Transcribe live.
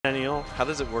Centennial. How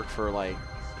does it work for like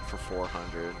for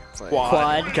 400? It's like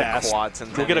Quad cast.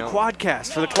 We'll get a quad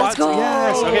cast for the quad. Let's go.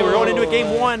 Yes. Okay, we're going into a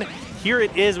game one. Here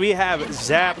it is. We have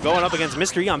Zap going up against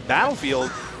Mr. E on Battlefield.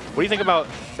 What do you think about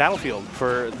Battlefield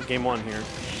for the game one here?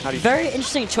 How do you Very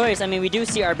interesting choice. I mean, we do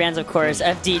see our bands, of course,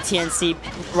 FD,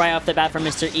 TNC right off the bat from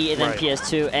Mr. E, and then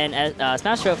PS2, and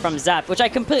Smash Bros. From Zap, which I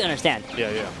completely understand.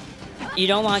 Yeah. You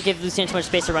don't want to give Lucina too much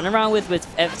space to run around with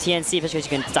FTNC, especially because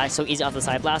you can die so easy off the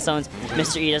side blast zones.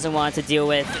 Mr. E doesn't want to deal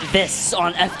with this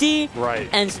on FD,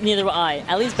 and neither will I.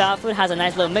 At least Battlefield has a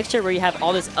nice little mixture where you have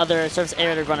all this other surface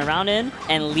area to run around in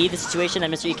and leave the situation that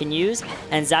Mr. E can use,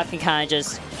 and Zap can kind of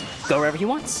just go wherever he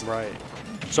wants. Right.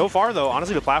 So far, though,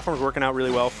 honestly, the platform's working out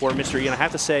really well for Mr. E, and I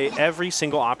have to say, every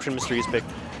single option Mr. E's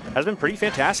picked has been pretty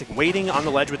fantastic. Waiting on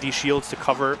the ledge with these shields to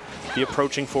cover the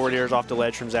approaching forward airs off the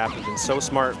ledge from Zap has been so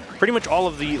smart. Pretty much all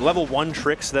of the level 1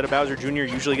 tricks that a Bowser Jr.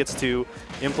 usually gets to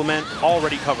implement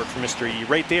already covered for Mr. E.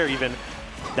 Right there, even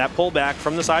that pullback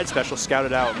from the side special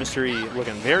scouted out. Mr. E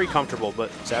looking very comfortable, but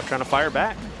Zap trying to fire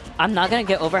back. I'm not going to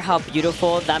get over how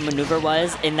beautiful that maneuver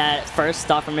was in that first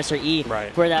stop from Mr. E,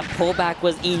 where that pullback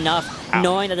was enough,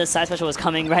 knowing that the side special was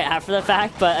coming right after the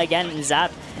fact. But again,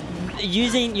 Zap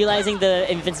utilizing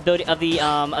the invincibility of the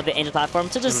Angel platform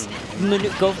to just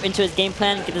go into his game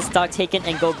plan, get the stock taken,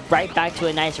 and go right back to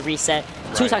a nice reset.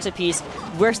 2 stocks apiece.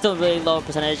 We're still really low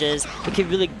percentages. It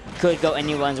could go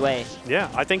anyone's way. Yeah,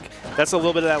 I think that's a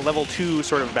little bit of that level 2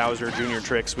 sort of Bowser Jr.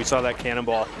 tricks. We saw that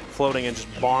cannonball floating and just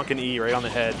bonking E right on the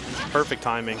head. Perfect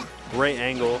timing, great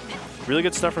angle. Really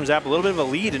good stuff from Zap. A little bit of a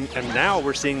lead, and now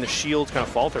we're seeing the shields kind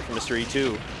of falter from Mr.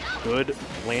 E2. Good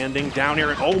landing down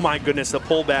here, and oh my goodness, the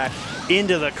pullback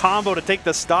into the combo to take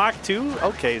the stock too.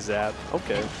 Okay, Zap,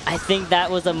 okay. I think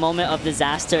that was a moment of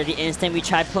disaster. The instant we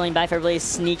tried pulling back for a really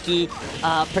sneaky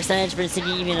percentage for sneaky,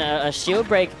 even a shield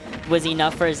break was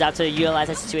enough for Zap to utilize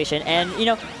that situation and, you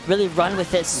know, really run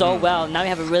with it so well. Now we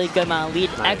have a really good amount of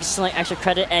lead, excellent extra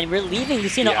credit, and we're leaving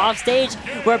Lucina off stage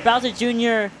where Bowser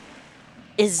Jr.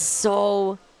 is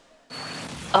so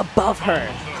above her.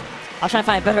 I was trying to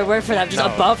find a better word for that, just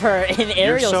above her in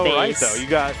aerial space. You're so right, though. You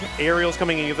got aerials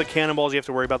coming in, you have the cannonballs, you have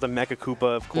to worry about the Mecha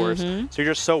Koopa, of course. So you're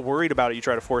just so worried about it, you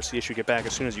try to force the issue, get back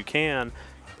as soon as you can.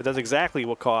 But that's exactly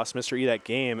what cost Mr. E that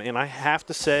game. And I have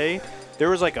to say,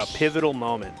 there was like a pivotal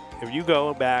moment. If you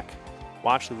go back,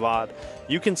 watch the VOD,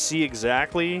 you can see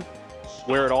exactly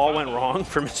where it all went wrong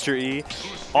for Mr. E.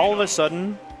 All of a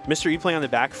sudden, Mr. E playing on the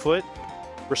back foot,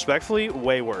 respectfully,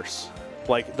 way worse.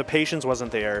 Like, the patience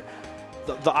wasn't there.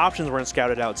 The options weren't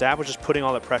scouted out. Zap was just putting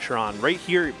all the pressure on. Right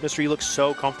here, Mr. E looks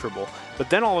so comfortable.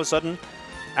 But then all of a sudden,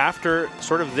 after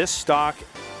sort of this stock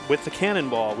with the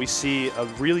cannonball, we see a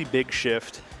really big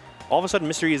shift. All of a sudden,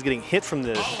 Mr. E is getting hit from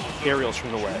the aerials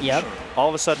from the ledge. All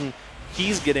of a sudden,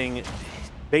 he's getting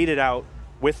baited out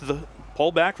with the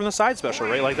pullback from the side special,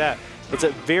 right like that. It's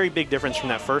a very big difference from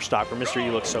that first stock where Mr.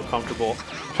 E looks so comfortable.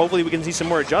 Hopefully we can see some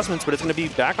more adjustments, but it's going to be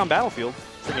back on Battlefield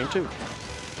for game 2.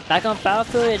 Back on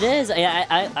Battlefield it is.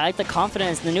 I like the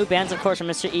confidence. The new bans, of course, from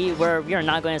Mr. E, where we are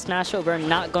not going to Smash Bros. We're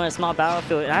not going to small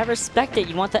Battlefield. And I respect it.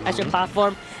 You want that extra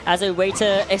platform as a way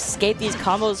to escape these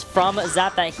combos from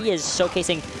Zap that he is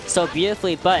showcasing so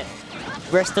beautifully. But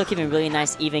we're still keeping a really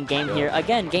nice, even game here.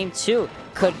 Again, game 2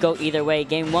 could go either way.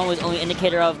 Game 1 was only an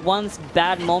indicator of one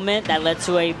bad moment that led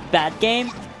to a bad game.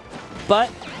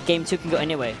 But game 2 can go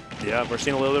anyway. Yeah, we're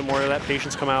seeing a little bit more of that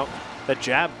patience come out. That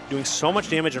jab doing so much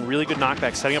damage and really good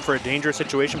knockback, setting up for a dangerous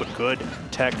situation, but good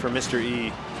tech for Mr.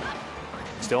 E.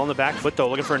 Still on the back foot, though,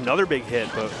 looking for another big hit,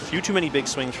 but a few too many big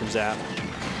swings from Zap.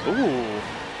 Ooh,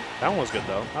 that one was good,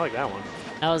 though. I like that one.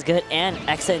 That was good, and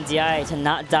excellent DI to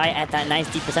not die at that nice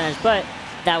deep percentage, but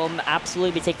that will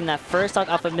absolutely be taking that first stock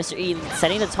off of Mr. E,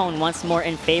 setting the tone once more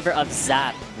in favor of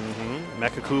Zap.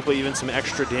 Mecha Koopa, even some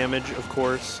extra damage, of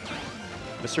course.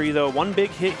 Mr. E, though, one big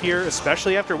hit here,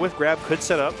 especially after whiff grab, could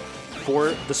set up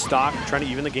for the stock, trying to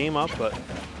even the game up, but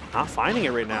not finding it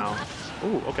right now.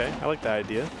 Ooh, okay, I like that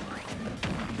idea.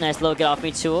 Nice little get off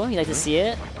me tool. You like to see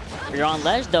it. You're on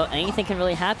ledge, though, anything can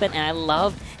really happen, and I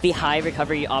love the high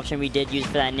recovery option we did use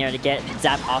for that Nair to get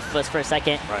Zap off of us for a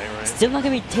second. Still not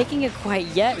going to be taking it quite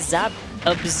yet. Zap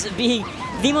being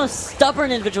the most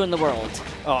stubborn individual in the world.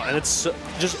 Oh, and it's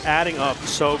just adding up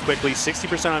so quickly.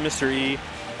 60% on Mr. E.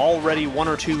 Already 1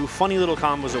 or 2 funny little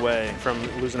combos away from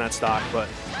losing that stock, but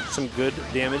some good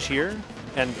damage here,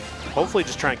 and hopefully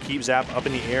just trying to keep Zap up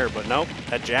in the air, but nope,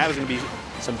 that jab is going to be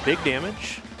some big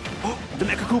damage. Oh, the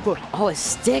Mecha Koopa! Oh, it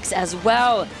sticks as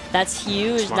well. That's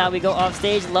huge. Smart. Now we go off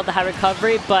stage. Love the high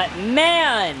recovery, but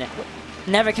man,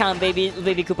 never count baby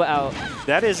Koopa out.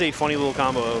 That is a funny little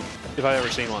combo if I've ever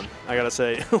seen one. I gotta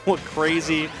say, what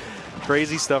crazy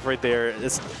Crazy stuff right there.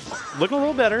 It's looking a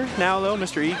little better now, though.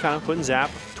 Mr. E kind of putting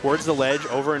Zap towards the ledge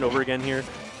over and over again here.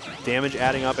 Damage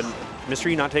adding up, and Mr.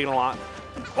 E not taking a lot.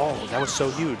 Oh, that was so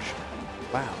huge.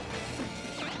 Wow.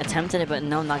 Attempted it, but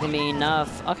no, not going to be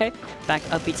enough. Okay, back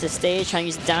up to the stage, trying to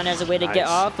use down as a way to get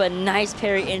off, but nice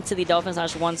parry into the Dolphin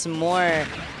Slash once more.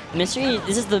 Mr. E,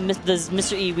 this is the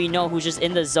Mr. E we know who's just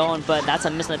in the zone, but that's a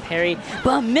miss on the parry,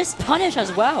 but a missed punish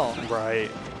as well.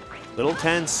 Right. Little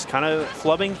tense, kind of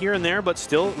flubbing here and there, but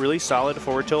still really solid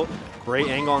forward tilt. Great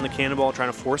angle on the cannonball,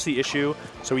 trying to force the issue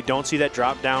so we don't see that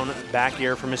drop down back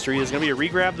air from Mr. E. There's going to be a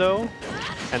regrab, though,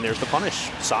 and there's the punish.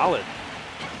 Solid.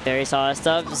 Very solid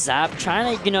stuff. Zap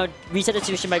trying to, you know, reset the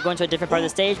situation by going to a different part of the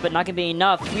stage, but not going to be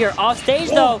enough. We are off stage,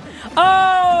 though.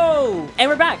 Oh! And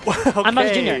we're back. Okay. I'm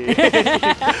Bowser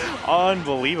Jr.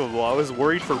 Unbelievable. I was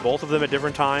worried for both of them at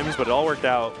different times, but it all worked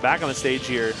out. Back on the stage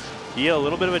here. Yeah, a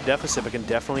little bit of a deficit, but can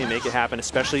definitely make it happen,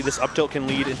 especially this up tilt can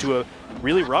lead into a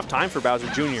really rough time for Bowser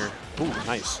Jr. Ooh,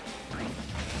 nice.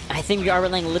 I think we are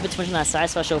relying a little bit too much on that side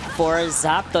special for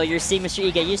Zap, though. You're seeing Mr.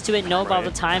 E get used to it. Know about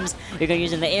the times you're going to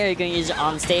use it in the air, you're going to use it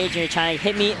on stage, and you're trying to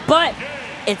hit me, but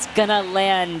it's going to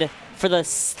land for the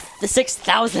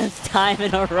 6,000th time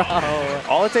in a row.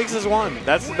 All it takes is one.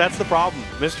 That's the problem.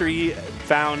 Mr. E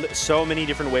found so many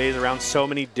different ways around so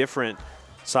many different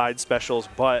side specials,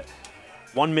 but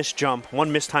one missed jump,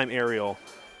 one missed time aerial,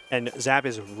 and Zap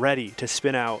is ready to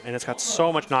spin out, and it's got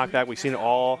so much knockback. We've seen it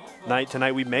all night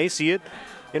tonight. We may see it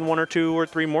in 1 or 2 or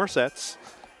 3 more sets.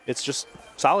 It's just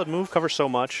solid move, covers so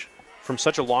much from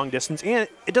such a long distance, and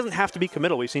it doesn't have to be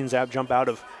committal. We've seen Zap jump out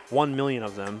of 1 million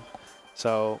of them.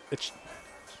 So it's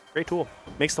a great tool.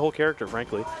 Makes the whole character,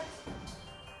 frankly.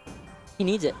 He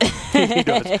needs it. He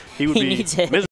does. He would be needs it.